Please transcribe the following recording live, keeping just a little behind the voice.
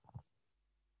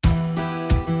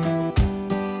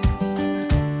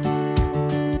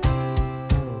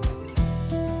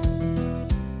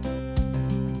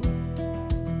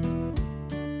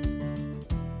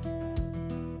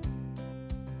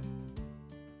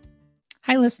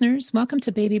Hi, listeners. Welcome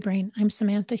to Baby Brain. I'm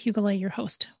Samantha Hugulay, your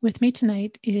host. With me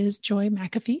tonight is Joy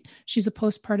McAfee. She's a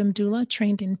postpartum doula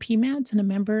trained in PMADS and a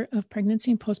member of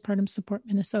Pregnancy and Postpartum Support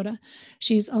Minnesota.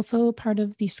 She's also part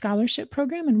of the scholarship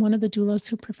program and one of the doulas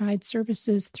who provide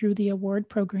services through the award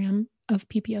program of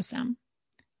PPSM.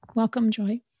 Welcome,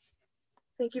 Joy.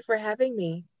 Thank you for having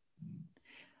me.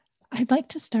 I'd like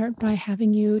to start by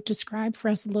having you describe for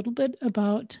us a little bit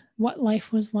about what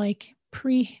life was like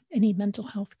pre any mental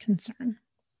health concern.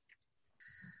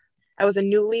 I was a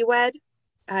newlywed.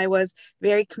 I was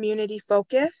very community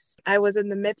focused. I was in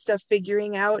the midst of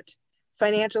figuring out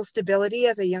financial stability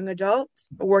as a young adult,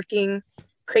 working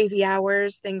crazy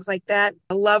hours, things like that.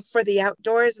 A love for the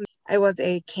outdoors. I was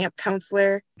a camp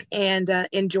counselor and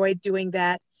enjoyed doing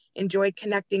that, enjoyed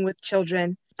connecting with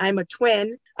children. I'm a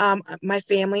twin. My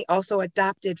family also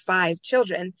adopted 5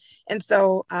 children. And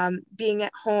so being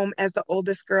at home as the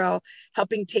oldest girl,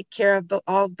 helping take care of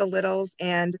all of the littles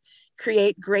and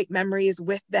create great memories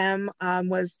with them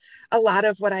was a lot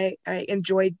of what I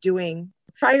enjoyed doing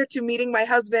prior to meeting my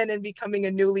husband and becoming a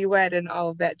newlywed and all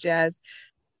of that jazz.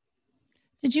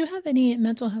 Did you have any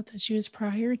mental health issues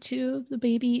prior to the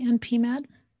baby and PMAD?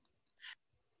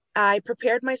 I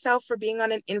prepared myself for being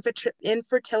on an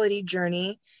infertility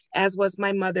journey, as was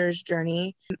my mother's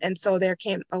journey. And so there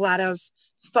came a lot of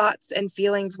thoughts and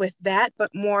feelings with that, but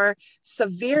more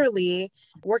severely,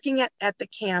 working at the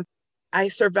camp, I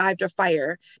survived a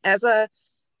fire. As a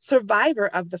survivor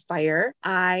of the fire,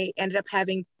 I ended up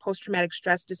having post-traumatic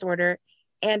stress disorder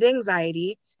and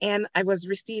anxiety, and I was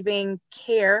receiving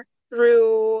care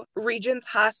through Regents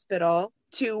Hospital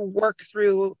to work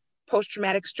through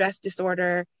post-traumatic stress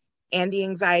disorder and the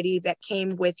anxiety that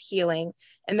came with healing.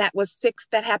 And that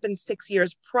happened 6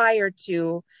 years prior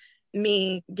to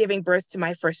me giving birth to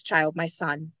my first child, my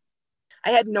son.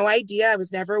 I had no idea, I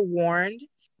was never warned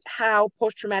how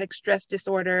post-traumatic stress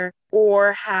disorder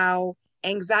or how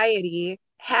anxiety,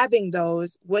 having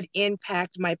those would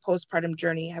impact my postpartum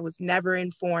journey. I was never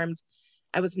informed.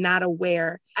 I was not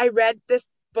aware. I read this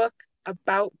book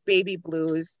about baby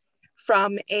blues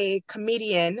from a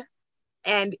comedian,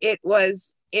 and it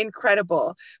was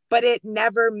incredible, but it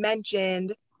never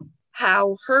mentioned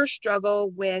how her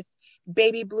struggle with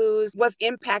baby blues was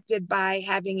impacted by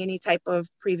having any type of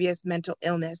previous mental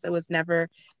illness. It was never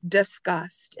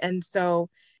discussed. And so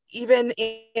even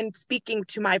in speaking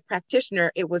to my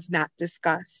practitioner, it was not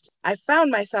discussed. I found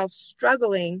myself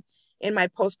struggling in my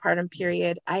postpartum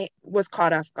period. I was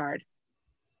caught off guard.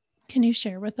 Can you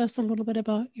share with us a little bit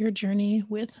about your journey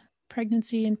with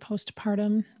pregnancy and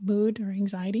postpartum mood or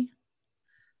anxiety?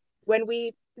 When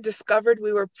we discovered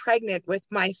we were pregnant with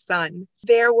my son,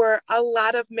 there were a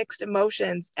lot of mixed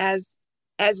emotions. As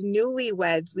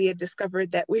newlyweds, we had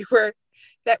discovered that we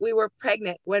were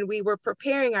pregnant when we were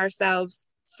preparing ourselves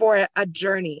for a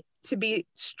journey to be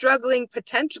struggling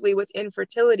potentially with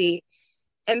infertility.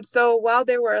 And so while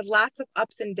there were lots of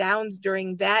ups and downs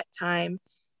during that time,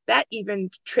 that even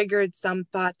triggered some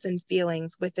thoughts and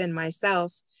feelings within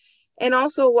myself. And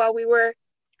also while we were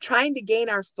trying to gain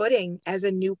our footing as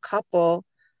a new couple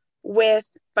with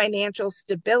financial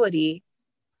stability,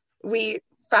 we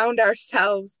found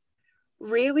ourselves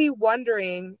really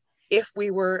wondering if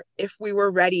we were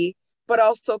ready, but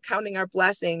also counting our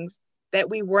blessings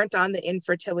that we weren't on the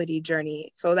infertility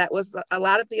journey. So that was a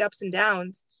lot of the ups and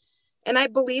downs. And I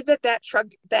believe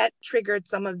that triggered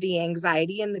some of the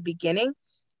anxiety in the beginning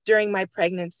during my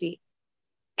pregnancy.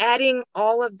 Adding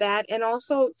all of that and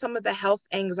also some of the health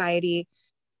anxiety,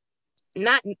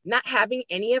 not having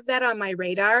any of that on my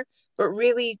radar, but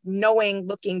really knowing,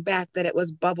 looking back, that it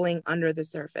was bubbling under the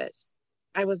surface.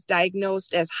 I was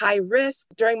diagnosed as high risk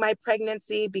during my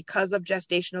pregnancy because of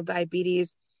gestational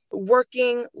diabetes,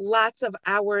 working lots of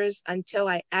hours until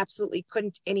I absolutely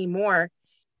couldn't anymore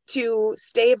to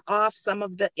stave off some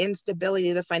of the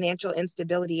instability, the financial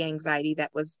instability anxiety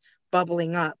that was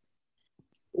bubbling up.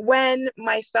 When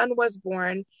my son was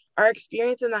born, our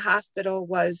experience in the hospital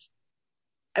was,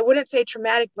 I wouldn't say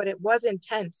traumatic, but it was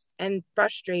intense and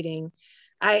frustrating.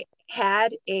 I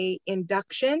had an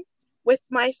induction with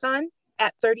my son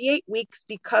at 38 weeks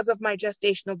because of my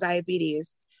gestational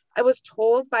diabetes. I was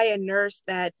told by a nurse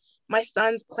that my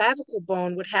son's clavicle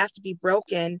bone would have to be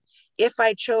broken if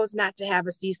I chose not to have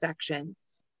a C-section.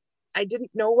 I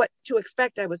didn't know what to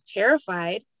expect. I was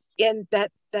terrified and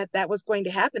that was going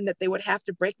to happen, that they would have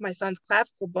to break my son's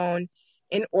clavicle bone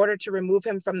in order to remove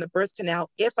him from the birth canal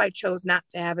if I chose not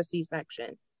to have a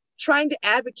C-section. Trying to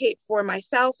advocate for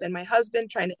myself and my husband,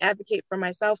 trying to advocate for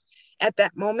myself at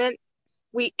that moment,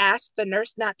 we asked the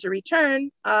nurse not to return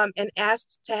and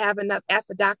asked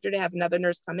the doctor to have another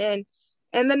nurse come in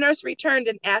And the nurse returned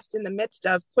and asked, in the midst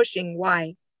of pushing,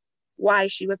 why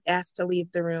she was asked to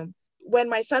leave the room. When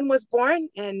my son was born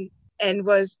and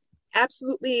was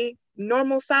absolutely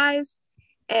normal size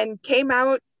and came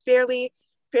out fairly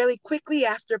quickly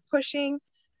after pushing,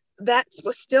 that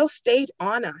was still stayed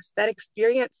on us. That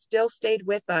experience still stayed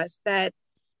with us, that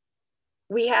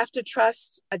we have to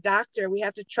trust a doctor. We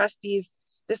have to trust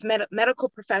medical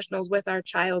professionals with our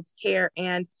child's care.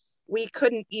 And we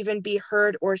couldn't even be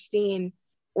heard or seen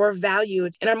or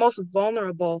valued in our most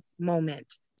vulnerable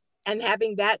moment. And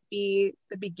having that be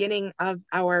the beginning of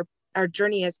our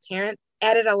journey as parents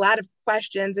added a lot of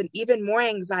questions and even more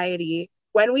anxiety.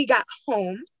 When we got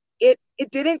home, it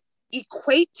didn't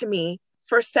equate to me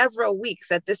for several weeks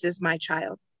that this is my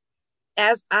child.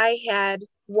 As I had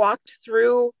walked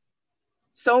through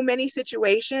so many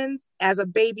situations as a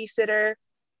babysitter,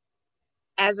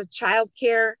 as a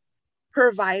childcare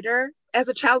provider at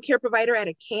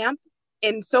a camp,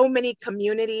 in so many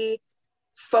community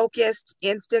focused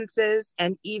instances,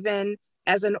 and even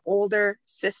as an older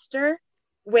sister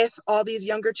with all these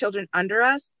younger children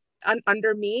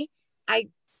under me,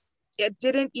 it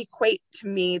didn't equate to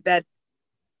me that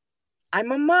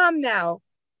I'm a mom now,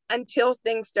 until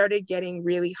things started getting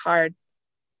really hard.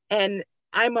 And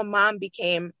I'm a mom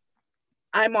became,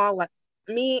 I'm all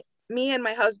me and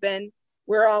my husband,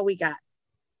 we're all we got.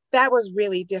 That was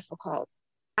really difficult.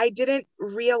 I didn't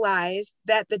realize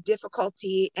that the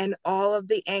difficulty and all of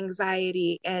the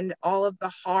anxiety and all of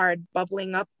the hard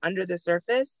bubbling up under the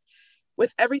surface,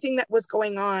 with everything that was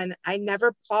going on, I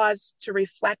never paused to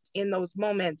reflect in those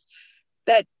moments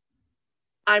that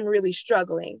I'm really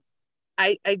struggling.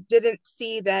 I didn't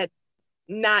see that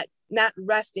not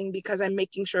resting because I'm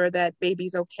making sure that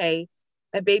baby's okay,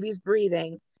 that baby's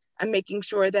breathing. I'm making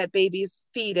sure that baby's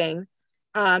feeding.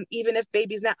 Even if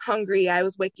baby's not hungry, I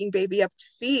was waking baby up to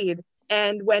feed.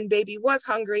 And when baby was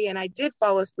hungry and I did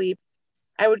fall asleep,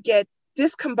 I would get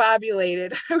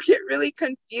discombobulated. I would get really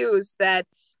confused that,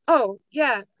 oh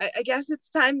yeah, I guess it's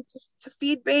time to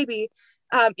feed baby.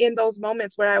 In those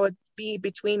moments where I would be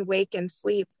between wake and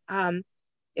sleep,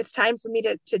 it's time for me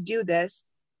to do this.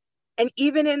 And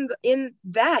even in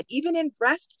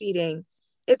breastfeeding,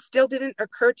 it still didn't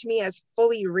occur to me as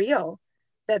fully real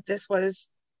that this was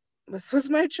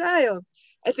my child.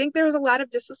 I think there was a lot of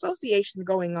disassociation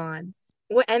going on.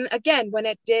 And again, when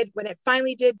it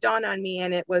finally did dawn on me,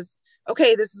 and it was,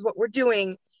 okay, this is what we're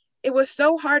doing, it was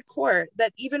so hardcore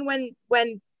that even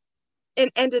when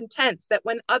and intense, that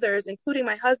when others, including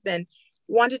my husband,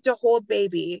 wanted to hold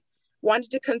baby,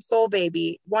 wanted to console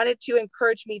baby, wanted to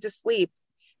encourage me to sleep,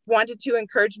 wanted to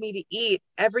encourage me to eat,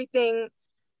 everything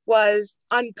was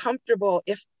uncomfortable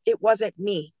if it wasn't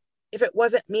me. If it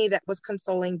wasn't me that was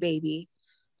consoling baby,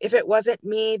 if it wasn't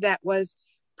me that was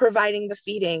providing the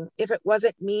feeding, if it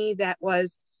wasn't me that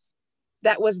was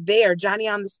there, Johnny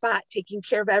on the spot, taking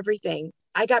care of everything.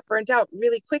 I got burnt out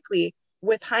really quickly.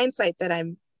 With hindsight that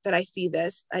I see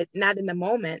this, not in the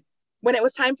moment. When it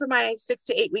was time for my 6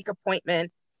 to 8 week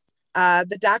appointment,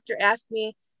 the doctor asked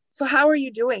me, so how are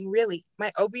you doing, really?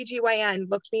 My OBGYN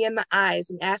looked me in the eyes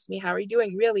and asked me, how are you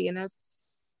doing, really? And I was,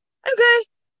 I'm good.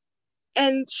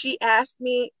 And she asked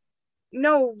me,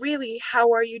 no, really,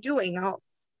 how are you doing?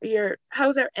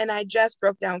 How's it? And I just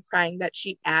broke down crying that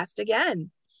she asked again.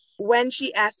 When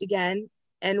she asked again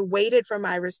and waited for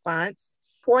my response,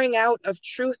 pouring out of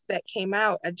truth that came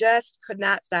out, I just could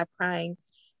not stop crying.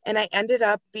 And I ended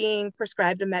up being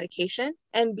prescribed a medication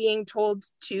and being told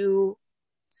to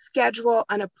schedule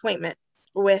an appointment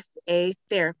with a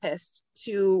therapist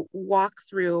to walk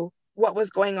through what was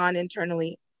going on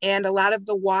internally. And a lot of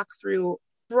the walkthrough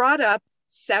brought up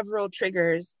several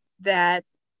triggers that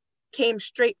came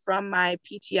straight from my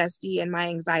PTSD and my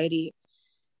anxiety.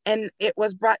 And it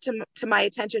was brought to my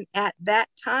attention at that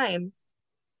time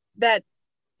that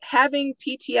having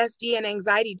PTSD and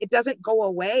anxiety, it doesn't go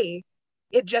away.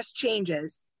 It just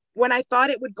changes. When I thought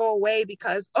it would go away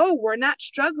because, oh, we're not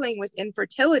struggling with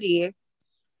infertility.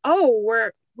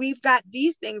 Oh, we've got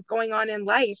these things going on in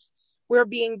life. We're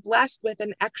being blessed with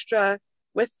an extra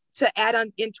to add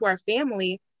on into our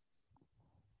family.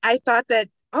 I thought that,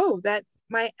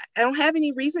 I don't have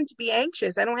any reason to be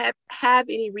anxious. I don't have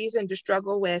any reason to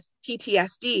struggle with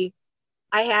PTSD.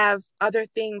 I have other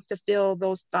things to fill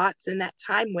those thoughts in that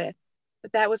time with.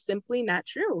 But that was simply not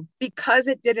true, because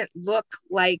it didn't look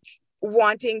like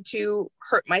wanting to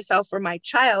hurt myself or my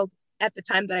child. At the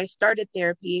time that I started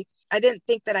therapy, I didn't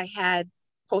think that I had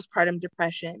postpartum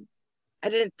depression. I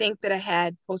didn't think that I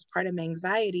had postpartum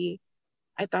anxiety.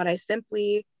 I thought I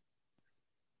simply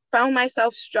found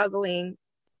myself struggling.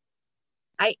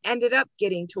 I ended up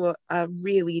getting to a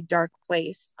really dark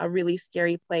place, a really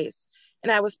scary place.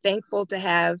 And I was thankful to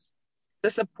have the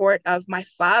support of my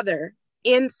father,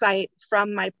 insight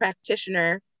from my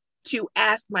practitioner to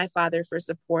ask my father for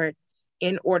support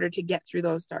in order to get through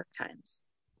those dark times.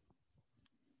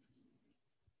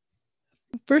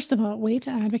 First of all, way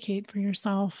to advocate for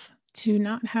yourself to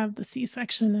not have the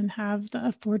C-section and have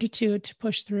the fortitude to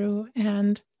push through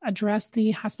and address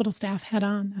the hospital staff head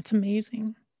on. That's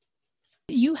amazing.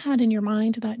 You had in your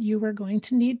mind that you were going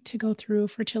to need to go through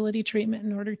fertility treatment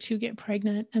in order to get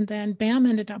pregnant, and then bam,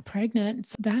 ended up pregnant.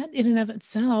 So that in and of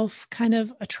itself kind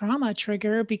of a trauma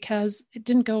trigger because it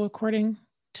didn't go according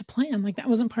to plan. Like that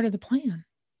wasn't part of the plan.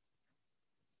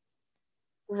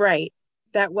 Right.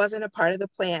 That wasn't a part of the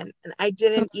plan. And I So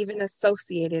didn't even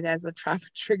associate it as a trauma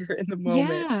trigger in the moment.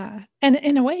 yeah. And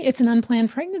in a way, it's an unplanned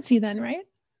pregnancy then, right?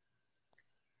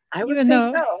 I would Even say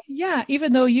though, so. yeah,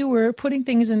 even though you were putting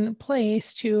things in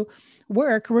place to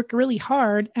work really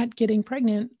hard at getting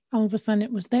pregnant, all of a sudden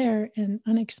it was there and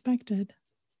unexpected.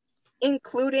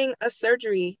 Including a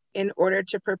surgery in order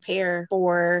to prepare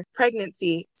for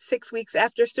pregnancy. 6 weeks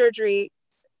after surgery,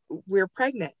 we're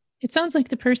pregnant. It sounds like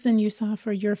the person you saw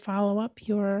for your follow-up,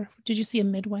 did you see a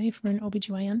midwife or an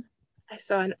OBGYN? I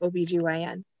saw an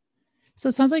OBGYN. So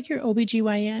it sounds like your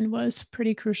OBGYN was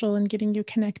pretty crucial in getting you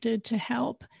connected to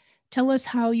help. Tell us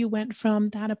how you went from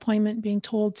that appointment being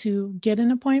told to get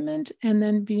an appointment and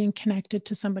then being connected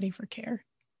to somebody for care.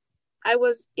 I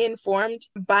was informed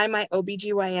by my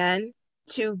OBGYN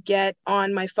to get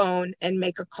on my phone and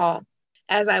make a call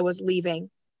as I was leaving.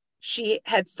 She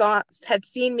had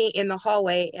seen me in the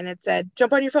hallway and had said,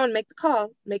 "Jump on your phone, make the call,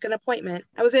 make an appointment."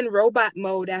 I was in robot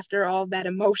mode after all that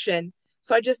emotion.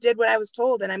 So I just did what I was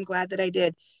told, and I'm glad that I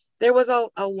did. There was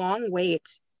a long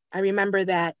wait. I remember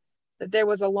that there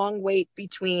was a long wait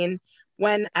between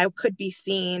when I could be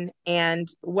seen and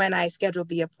when I scheduled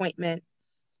the appointment.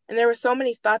 And there were so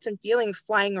many thoughts and feelings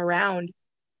flying around,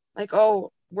 like,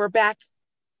 oh, we're back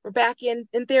in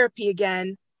therapy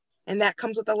again. And that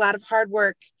comes with a lot of hard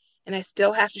work. And I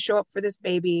still have to show up for this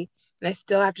baby. And I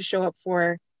still have to show up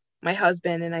for my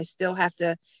husband. And I still have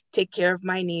to take care of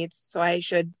my needs. So I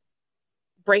should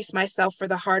brace myself for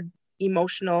the hard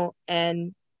emotional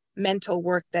and mental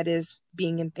work that is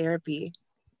being in therapy.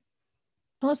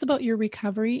 Tell us about your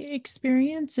recovery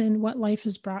experience and what life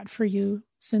has brought for you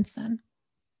since then.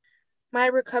 My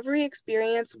recovery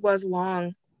experience was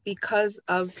long because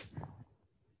of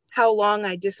how long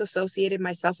I disassociated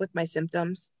myself with my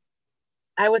symptoms.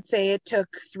 I would say it took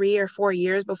 3 or 4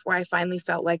 years before I finally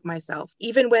felt like myself.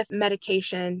 Even with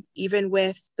medication, even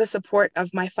with the support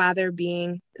of my father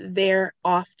being there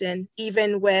often,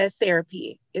 even with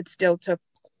therapy, it still took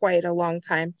quite a long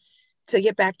time to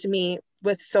get back to me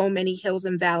with so many hills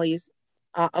and valleys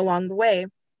along the way.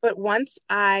 But once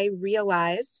I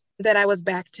realized that I was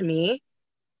back to me,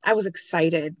 I was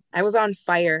excited. I was on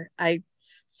fire. I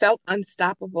felt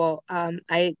unstoppable.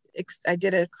 I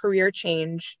did a career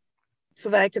change so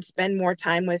that I could spend more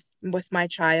time with my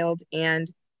child and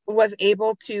was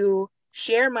able to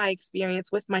share my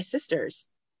experience with my sisters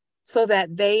so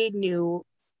that they knew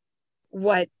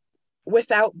what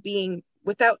without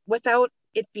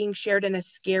it being shared in a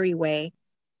scary way.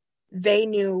 They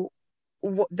knew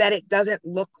that it doesn't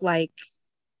look like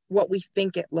what we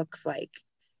think it looks like.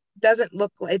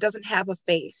 It doesn't have a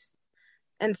face.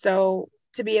 And so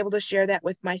to be able to share that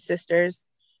with my sisters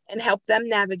and help them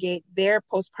navigate their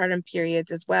postpartum periods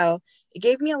as well, it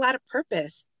gave me a lot of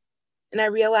purpose. And I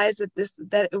realized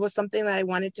that it was something that I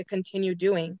wanted to continue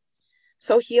doing.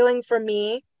 So healing for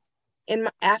me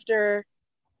after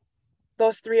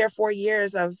those 3 or 4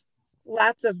 years of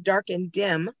lots of dark and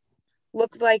dim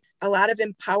looked like a lot of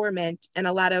empowerment and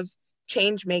a lot of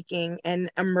change making and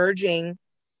emerging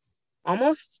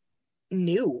almost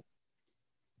new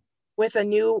with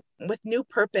new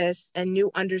purpose and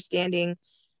new understanding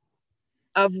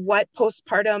of what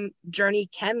postpartum journey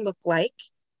can look like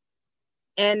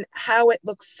and how it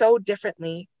looks so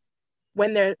differently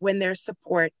when there's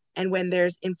support and when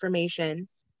there's information.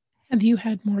 Have you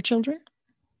had more children?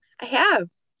 I have.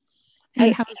 And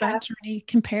I how's that have. journey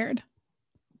compared?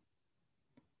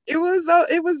 It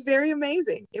was very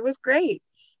amazing. It was great.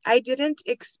 I did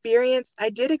experience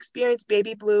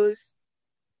baby blues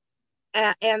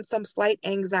and some slight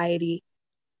anxiety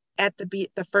at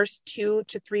the first 2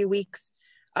 to 3 weeks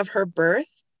of her birth,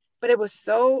 but it was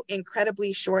so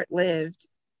incredibly short-lived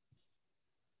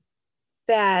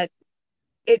that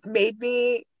it made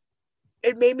me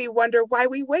it made me wonder why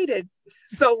we waited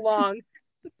so long.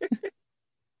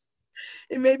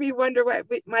 It made me wonder why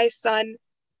my son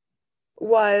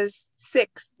was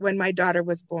 6 when my daughter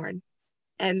was born.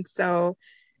 And so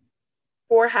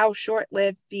for how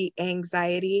short-lived the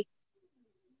anxiety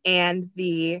and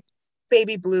the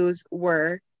baby blues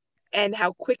were, and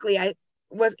how quickly I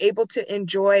was able to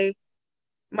enjoy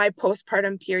my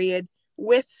postpartum period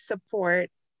with support,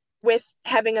 with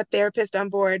having a therapist on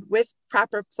board, with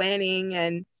proper planning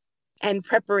and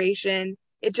preparation.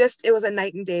 It was a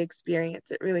night and day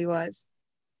experience. It really was.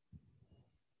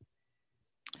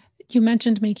 You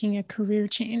mentioned making a career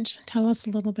change. Tell us a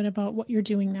little bit about what you're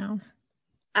doing now.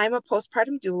 I'm a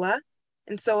postpartum doula,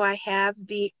 and so I have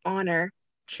the honor,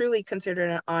 truly considered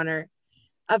an honor,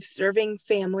 of serving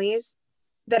families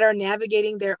that are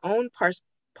navigating their own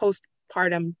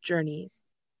postpartum journeys.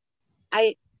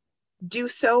 I do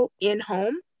so in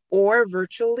home or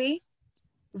virtually.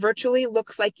 Virtually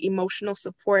looks like emotional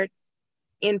support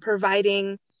in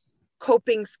providing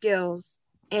coping skills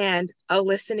and a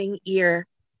listening ear,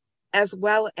 as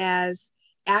well as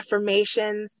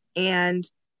affirmations and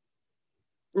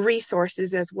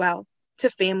resources as well to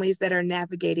families that are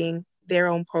navigating their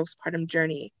own postpartum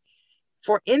journey.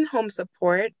 For in-home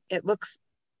support, it looks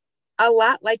a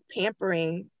lot like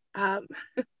pampering,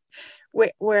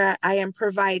 where I am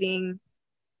providing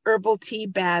herbal tea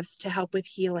baths to help with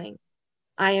healing.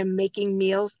 I am making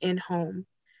meals in home.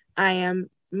 I am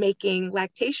making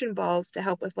lactation balls to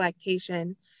help with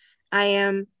lactation. I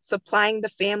am supplying the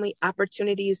family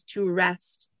opportunities to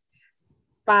rest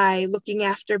by looking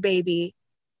after baby,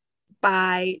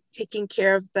 by taking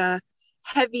care of the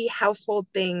heavy household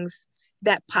things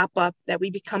that pop up that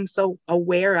we become so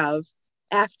aware of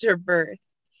after birth.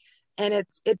 And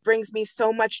it brings me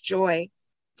so much joy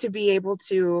to be able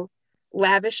to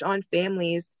lavish on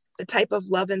families the type of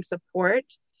love and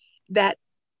support that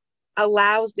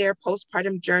allows their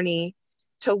postpartum journey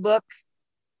to look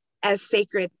as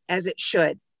sacred as it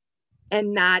should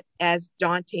and not as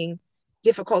daunting,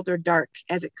 difficult, or dark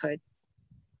as it could.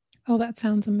 Oh, that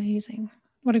sounds amazing.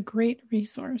 What a great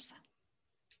resource.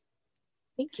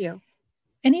 Thank you.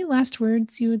 Any last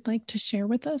words you would like to share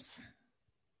with us?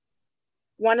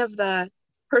 One of the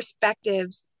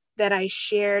perspectives that I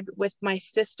shared with my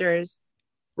sisters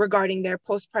regarding their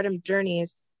postpartum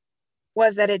journeys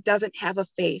was that it doesn't have a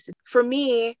face. For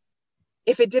me,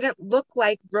 if it didn't look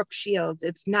like Brooke Shields,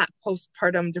 it's not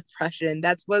postpartum depression.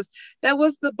 That was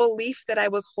the belief that I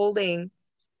was holding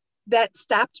that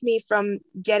stopped me from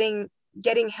getting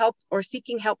help or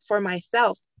seeking help for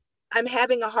myself. I'm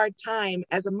having a hard time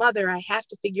as a mother. I have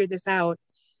to figure this out.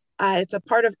 It's a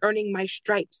part of earning my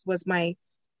stripes was my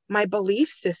belief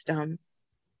system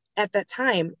at that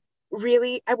time.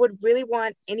 Really, I would really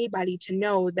want anybody to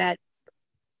know that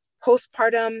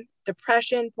postpartum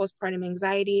depression, postpartum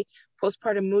anxiety,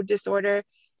 postpartum mood disorder,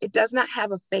 it does not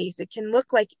have a face. It can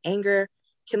look like anger,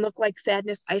 can look like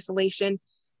sadness, isolation.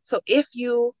 So if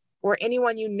you or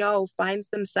anyone you know finds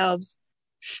themselves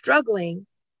struggling,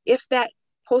 if that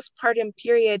postpartum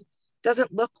period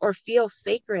doesn't look or feel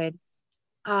sacred,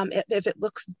 if it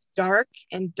looks dark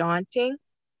and daunting,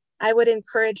 I would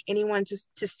encourage anyone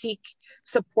to seek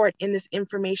support in this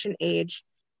information age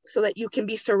so that you can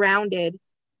be surrounded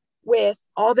with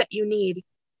all that you need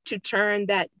to turn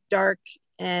that dark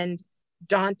and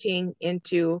daunting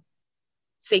into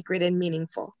sacred and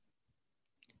meaningful.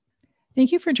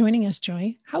 Thank you for joining us,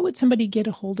 Joy. How would somebody get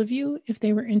a hold of you if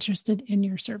they were interested in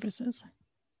your services?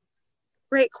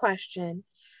 Great question.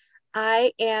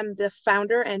 I am the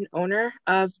founder and owner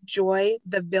of Joy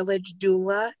the Village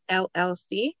Doula,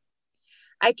 LLC.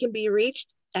 I can be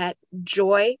reached at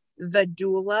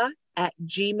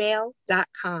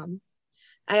joythedoula@gmail.com.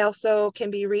 I also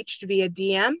can be reached via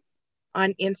DM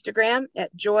on Instagram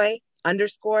at joy_the_doula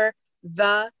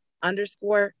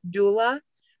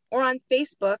or on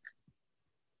Facebook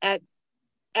at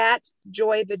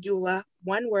Joy the Doula,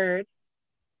 one word,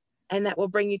 and that will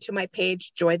bring you to my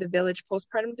page, Joy the Village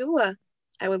Postpartum Doula.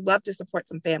 I would love to support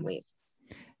some families.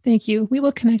 Thank you. We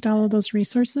will connect all of those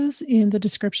resources in the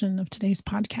description of today's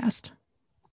podcast.